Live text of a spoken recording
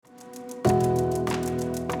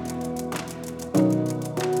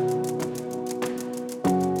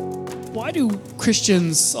Why do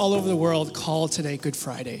Christians all over the world call today Good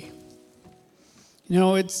Friday? You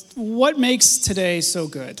know, it's what makes today so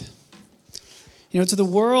good. You know, to the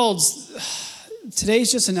world,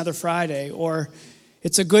 today's just another Friday, or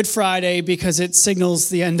it's a Good Friday because it signals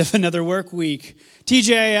the end of another work week.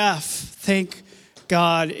 TGIF, thank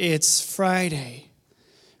God it's Friday.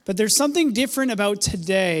 But there's something different about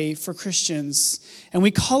today for Christians, and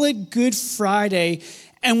we call it Good Friday,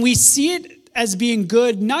 and we see it as being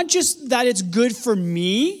good, not just that it's good for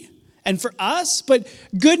me and for us, but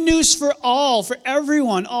good news for all, for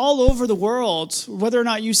everyone, all over the world. Whether or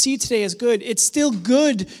not you see today as good, it's still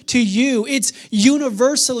good to you. It's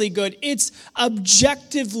universally good. It's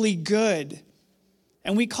objectively good.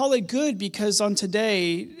 And we call it good because on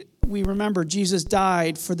today, we remember Jesus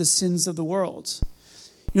died for the sins of the world.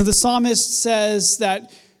 You know, the psalmist says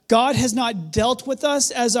that God has not dealt with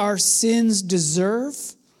us as our sins deserve,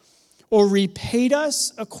 or repaid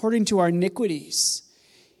us according to our iniquities.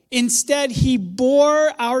 Instead, he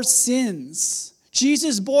bore our sins.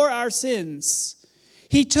 Jesus bore our sins.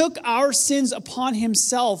 He took our sins upon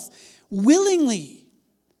himself willingly,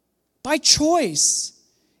 by choice,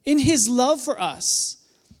 in his love for us.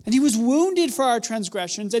 And he was wounded for our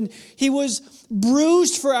transgressions, and he was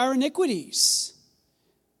bruised for our iniquities.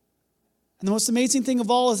 And the most amazing thing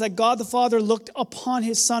of all is that God the Father looked upon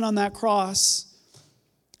his Son on that cross,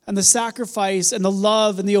 and the sacrifice and the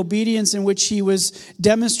love and the obedience in which he was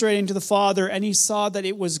demonstrating to the Father, and he saw that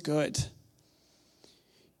it was good.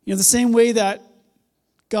 You know, the same way that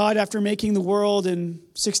God, after making the world in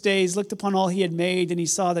 6 days, looked upon all he had made, and he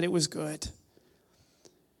saw that it was good.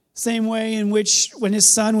 Same way in which, when his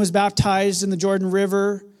Son was baptized in the Jordan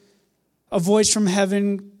River, a voice from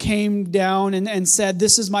heaven came down and said,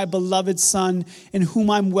 "This is my beloved Son, in whom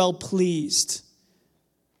I'm well pleased."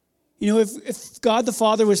 You know, if God the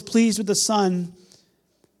Father was pleased with the Son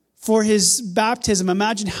for his baptism,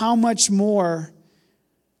 imagine how much more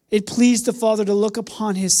it pleased the Father to look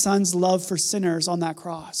upon his Son's love for sinners on that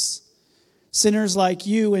cross. Sinners like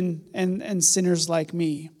you and sinners like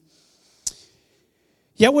me.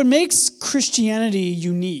 Yet what makes Christianity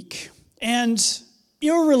unique and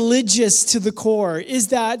irreligious to the core is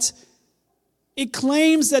that it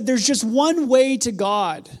claims that there's just one way to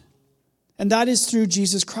God. And that is through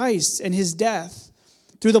Jesus Christ and his death,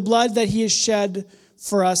 through the blood that he has shed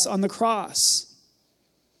for us on the cross.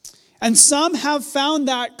 And some have found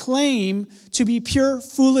that claim to be pure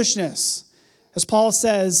foolishness. As Paul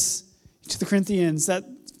says to the Corinthians, that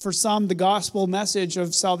for some the gospel message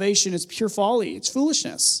of salvation is pure folly, it's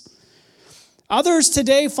foolishness. Others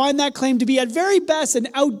today find that claim to be at very best an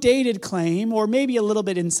outdated claim, or maybe a little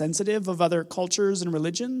bit insensitive of other cultures and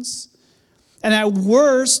religions. And at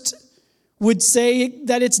worst, would say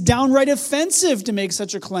that it's downright offensive to make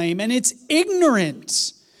such a claim, and it's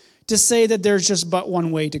ignorant to say that there's just but one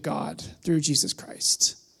way to God, through Jesus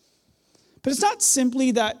Christ. But it's not simply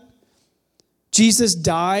that Jesus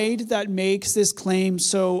died that makes this claim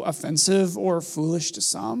so offensive or foolish to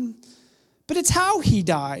some, but it's how he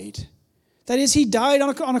died. That is, he died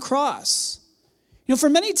on a cross. You know, for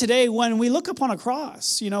many today, when we look upon a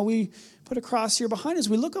cross, you know, we put a cross here behind us,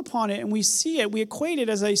 we look upon it and we see it, we equate it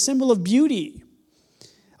as a symbol of beauty,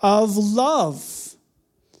 of love.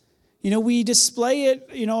 You know, we display it,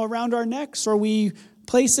 you know, around our necks, or we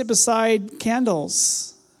place it beside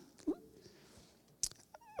candles.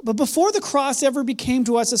 But before the cross ever became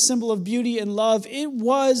to us a symbol of beauty and love, it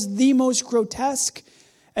was the most grotesque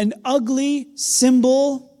and ugly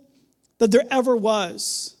symbol that there ever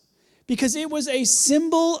was. Because it was a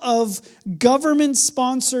symbol of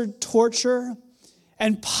government-sponsored torture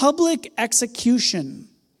and public execution,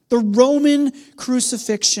 the Roman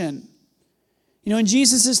crucifixion. You know, in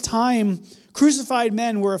Jesus' time, crucified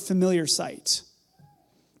men were a familiar sight.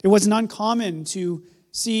 It wasn't uncommon to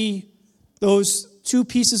see those two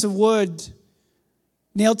pieces of wood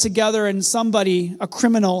nailed together and somebody, a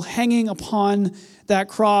criminal, hanging upon that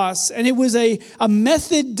cross. And it was a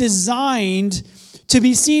method designed to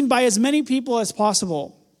be seen by as many people as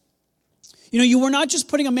possible. You know, you were not just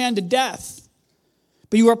putting a man to death,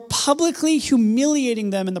 but you were publicly humiliating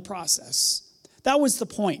them in the process. That was the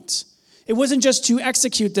point. It wasn't just to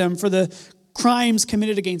execute them for the crimes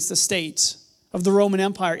committed against the state of the Roman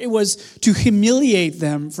Empire. It was to humiliate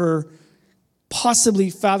them for possibly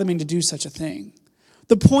fathoming to do such a thing.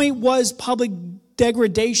 The point was public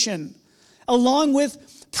degradation, along with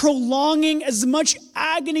prolonging as much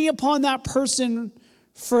agony upon that person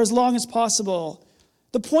for as long as possible.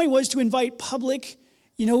 The point was to invite public,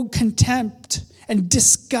 contempt and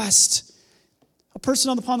disgust. A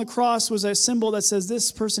person upon the cross was a symbol that says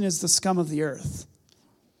this person is the scum of the earth.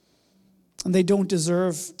 and they don't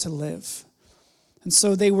deserve to live. And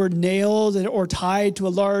so they were nailed or tied to a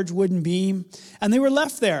large wooden beam, and they were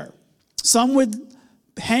left there. Some would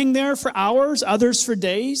hang there for hours, others for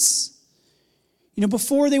days.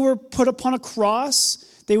 Before they were put upon a cross,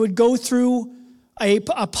 they would go through a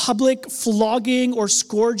public flogging or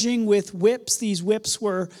scourging with whips. These whips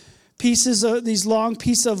were these long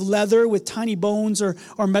pieces of leather with tiny bones or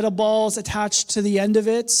metal balls attached to the end of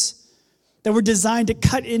it that were designed to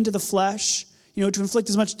cut into the flesh, to inflict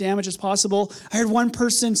as much damage as possible. I heard one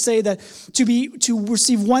person say that to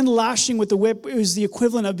receive one lashing with the whip is the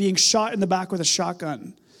equivalent of being shot in the back with a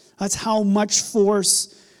shotgun. That's how much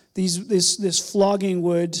force this flogging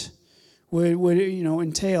would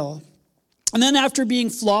entail. And then after being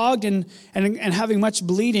flogged and having much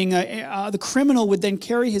bleeding, the criminal would then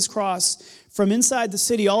carry his cross from inside the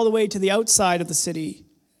city all the way to the outside of the city.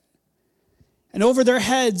 And over their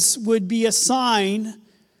heads would be a sign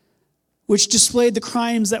which displayed the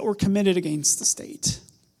crimes that were committed against the state.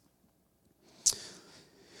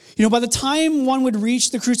 By the time one would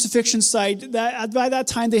reach the crucifixion site, by that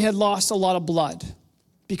time they had lost a lot of blood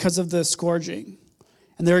because of the scourging.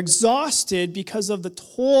 And they're exhausted because of the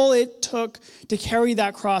toll it took to carry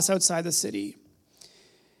that cross outside the city.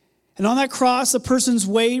 And on that cross, a person's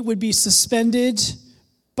weight would be suspended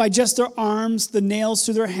by just their arms, the nails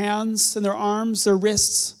through their hands and their arms, their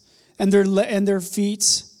wrists, and their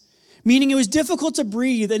feet. Meaning it was difficult to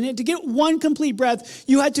breathe. And to get one complete breath,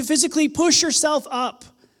 you had to physically push yourself up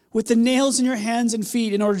with the nails in your hands and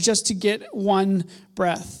feet in order just to get one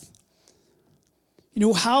breath.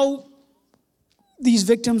 How these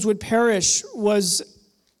victims would perish was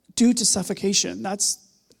due to suffocation. That's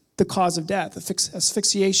the cause of death,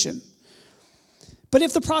 asphyxiation. But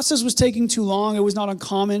if the process was taking too long, it was not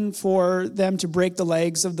uncommon for them to break the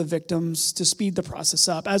legs of the victims to speed the process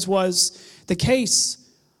up, as was the case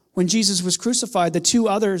when Jesus was crucified. The two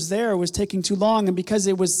others there was taking too long, and because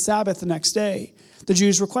it was Sabbath the next day, the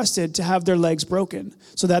Jews requested to have their legs broken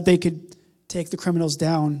so that they could take the criminals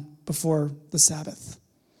down before the Sabbath.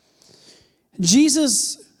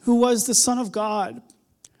 Jesus, who was the Son of God,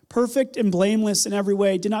 perfect and blameless in every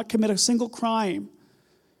way, did not commit a single crime,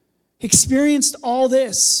 experienced all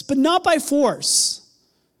this, but not by force,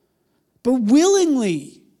 but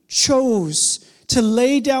willingly chose to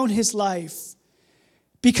lay down his life,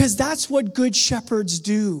 because that's what good shepherds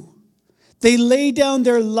do. They lay down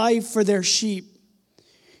their life for their sheep.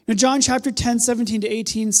 John chapter 10, 17 to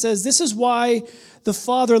 18 says, "This is why the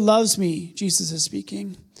Father loves me," Jesus is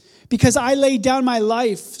speaking, "because I lay down my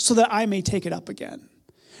life so that I may take it up again.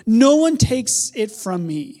 No one takes it from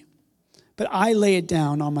me, but I lay it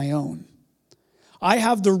down on my own. I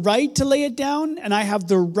have the right to lay it down, and I have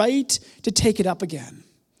the right to take it up again.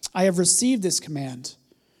 I have received this command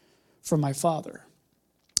from my Father."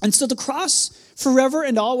 And so the cross, forever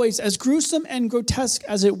and always, as gruesome and grotesque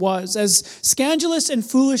as it was, as scandalous and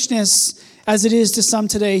foolishness as it is to some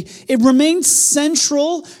today, it remains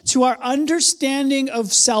central to our understanding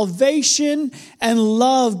of salvation and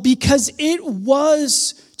love, because it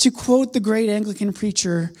was, to quote the great Anglican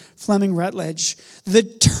preacher Fleming Rutledge, the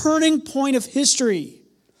turning point of history,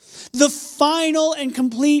 the final and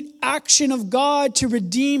complete action of God to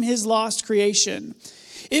redeem his lost creation.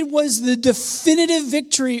 It was the definitive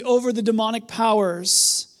victory over the demonic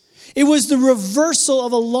powers. It was the reversal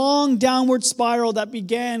of a long downward spiral that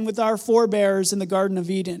began with our forebears in the Garden of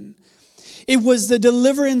Eden. It was the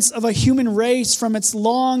deliverance of a human race from its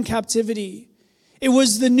long captivity. It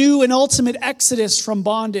was the new and ultimate exodus from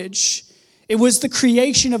bondage. It was the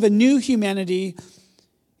creation of a new humanity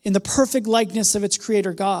in the perfect likeness of its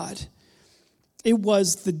creator God. It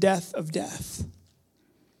was the death of death.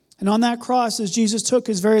 And on that cross, as Jesus took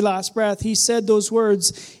his very last breath, he said those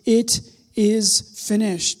words, "It is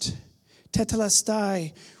finished."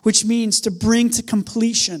 Tetelestai, which means to bring to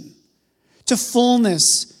completion, to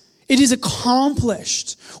fullness. It is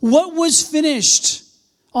accomplished. What was finished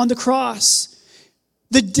on the cross?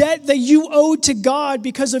 The debt that you owed to God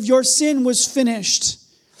because of your sin was finished.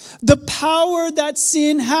 The power that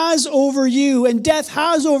sin has over you and death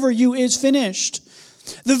has over you is finished.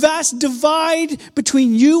 The vast divide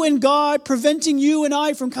between you and God, preventing you and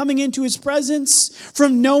I from coming into his presence,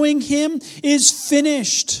 from knowing him, is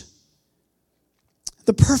finished.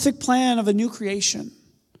 The perfect plan of a new creation,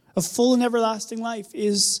 of full and everlasting life,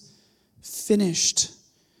 is finished.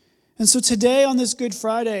 And so today on this Good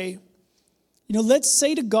Friday, let's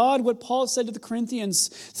say to God what Paul said to the Corinthians: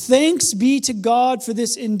 "Thanks be to God for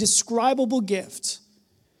this indescribable gift.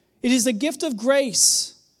 It is a gift of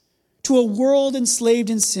grace to a world enslaved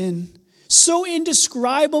in sin." So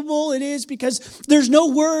indescribable it is because there's no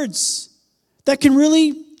words that can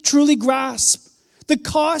really truly grasp the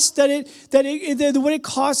cost what it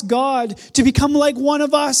cost God to become like one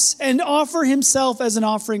of us and offer himself as an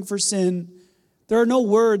offering for sin. There are no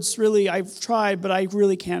words, really. I've tried, but I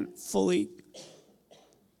really can't fully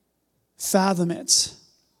fathom it.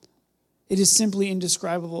 It is simply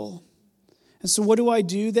indescribable. And so what do I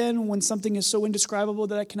do then when something is so indescribable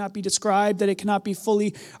that it cannot be described, that it cannot be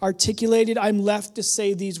fully articulated? I'm left to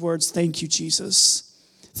say these words, thank you, Jesus.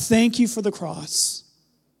 Thank you for the cross.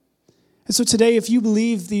 And so today, if you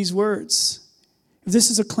believe these words, if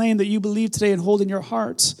this is a claim that you believe today and hold in your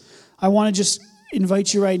heart, I want to just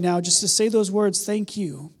invite you right now just to say those words, thank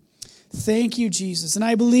you. Thank you, Jesus. And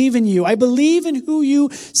I believe in you. I believe in who you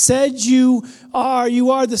said you are.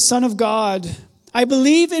 You are the Son of God. I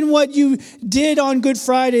believe in what you did on Good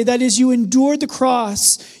Friday. That is, you endured the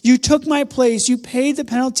cross. You took my place. You paid the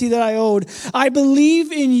penalty that I owed. I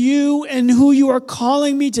believe in you and who you are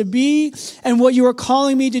calling me to be and what you are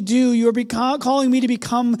calling me to do. You are calling me to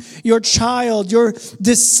become your child, your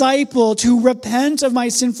disciple, to repent of my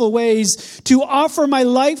sinful ways, to offer my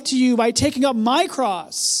life to you by taking up my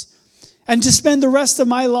cross, and to spend the rest of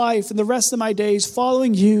my life and the rest of my days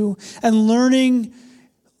following you and learning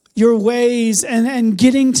your ways and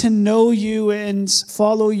getting to know you and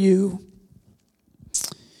follow you.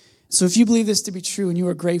 So if you believe this to be true and you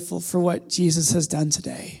are grateful for what Jesus has done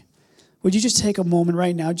today, would you just take a moment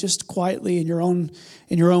right now, just quietly in your own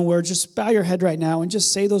words, just bow your head right now and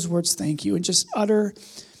just say those words, thank you, and just utter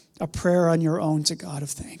a prayer on your own to God of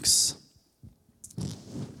thanks.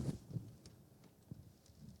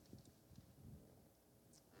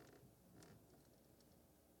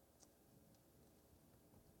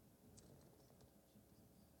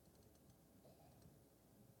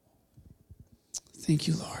 Thank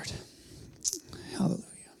you, Lord. Hallelujah.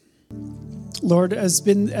 Lord, as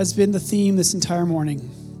been the theme this entire morning,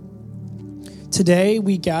 today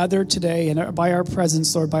we gather today, and by our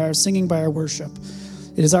presence, Lord, by our singing, by our worship,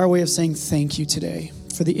 it is our way of saying thank you today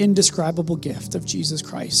for the indescribable gift of Jesus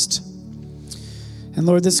Christ. And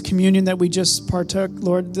Lord, this communion that we just partook,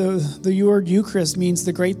 Lord, the word Eucharist means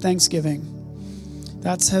the great Thanksgiving.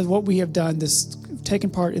 That's what we have done,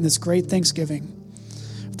 taken part in this great Thanksgiving,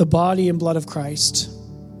 the body and blood of Christ.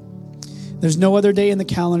 There's no other day in the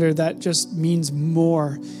calendar that just means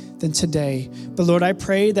more than today. But Lord, I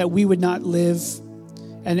pray that we would not live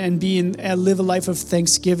live a life of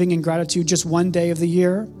thanksgiving and gratitude just one day of the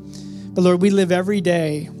year. But Lord, we live every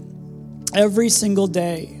day, every single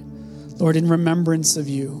day, Lord, in remembrance of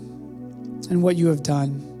you and what you have done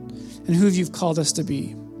and who you've called us to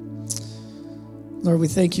be. Lord, we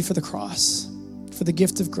thank you for the cross, for the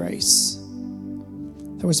gift of grace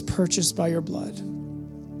that was purchased by your blood.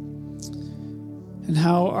 And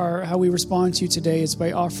how we respond to you today is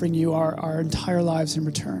by offering you our entire lives in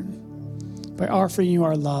return, by offering you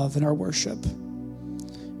our love and our worship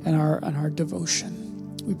and our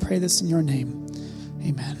devotion. We pray this in your name.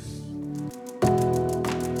 Amen.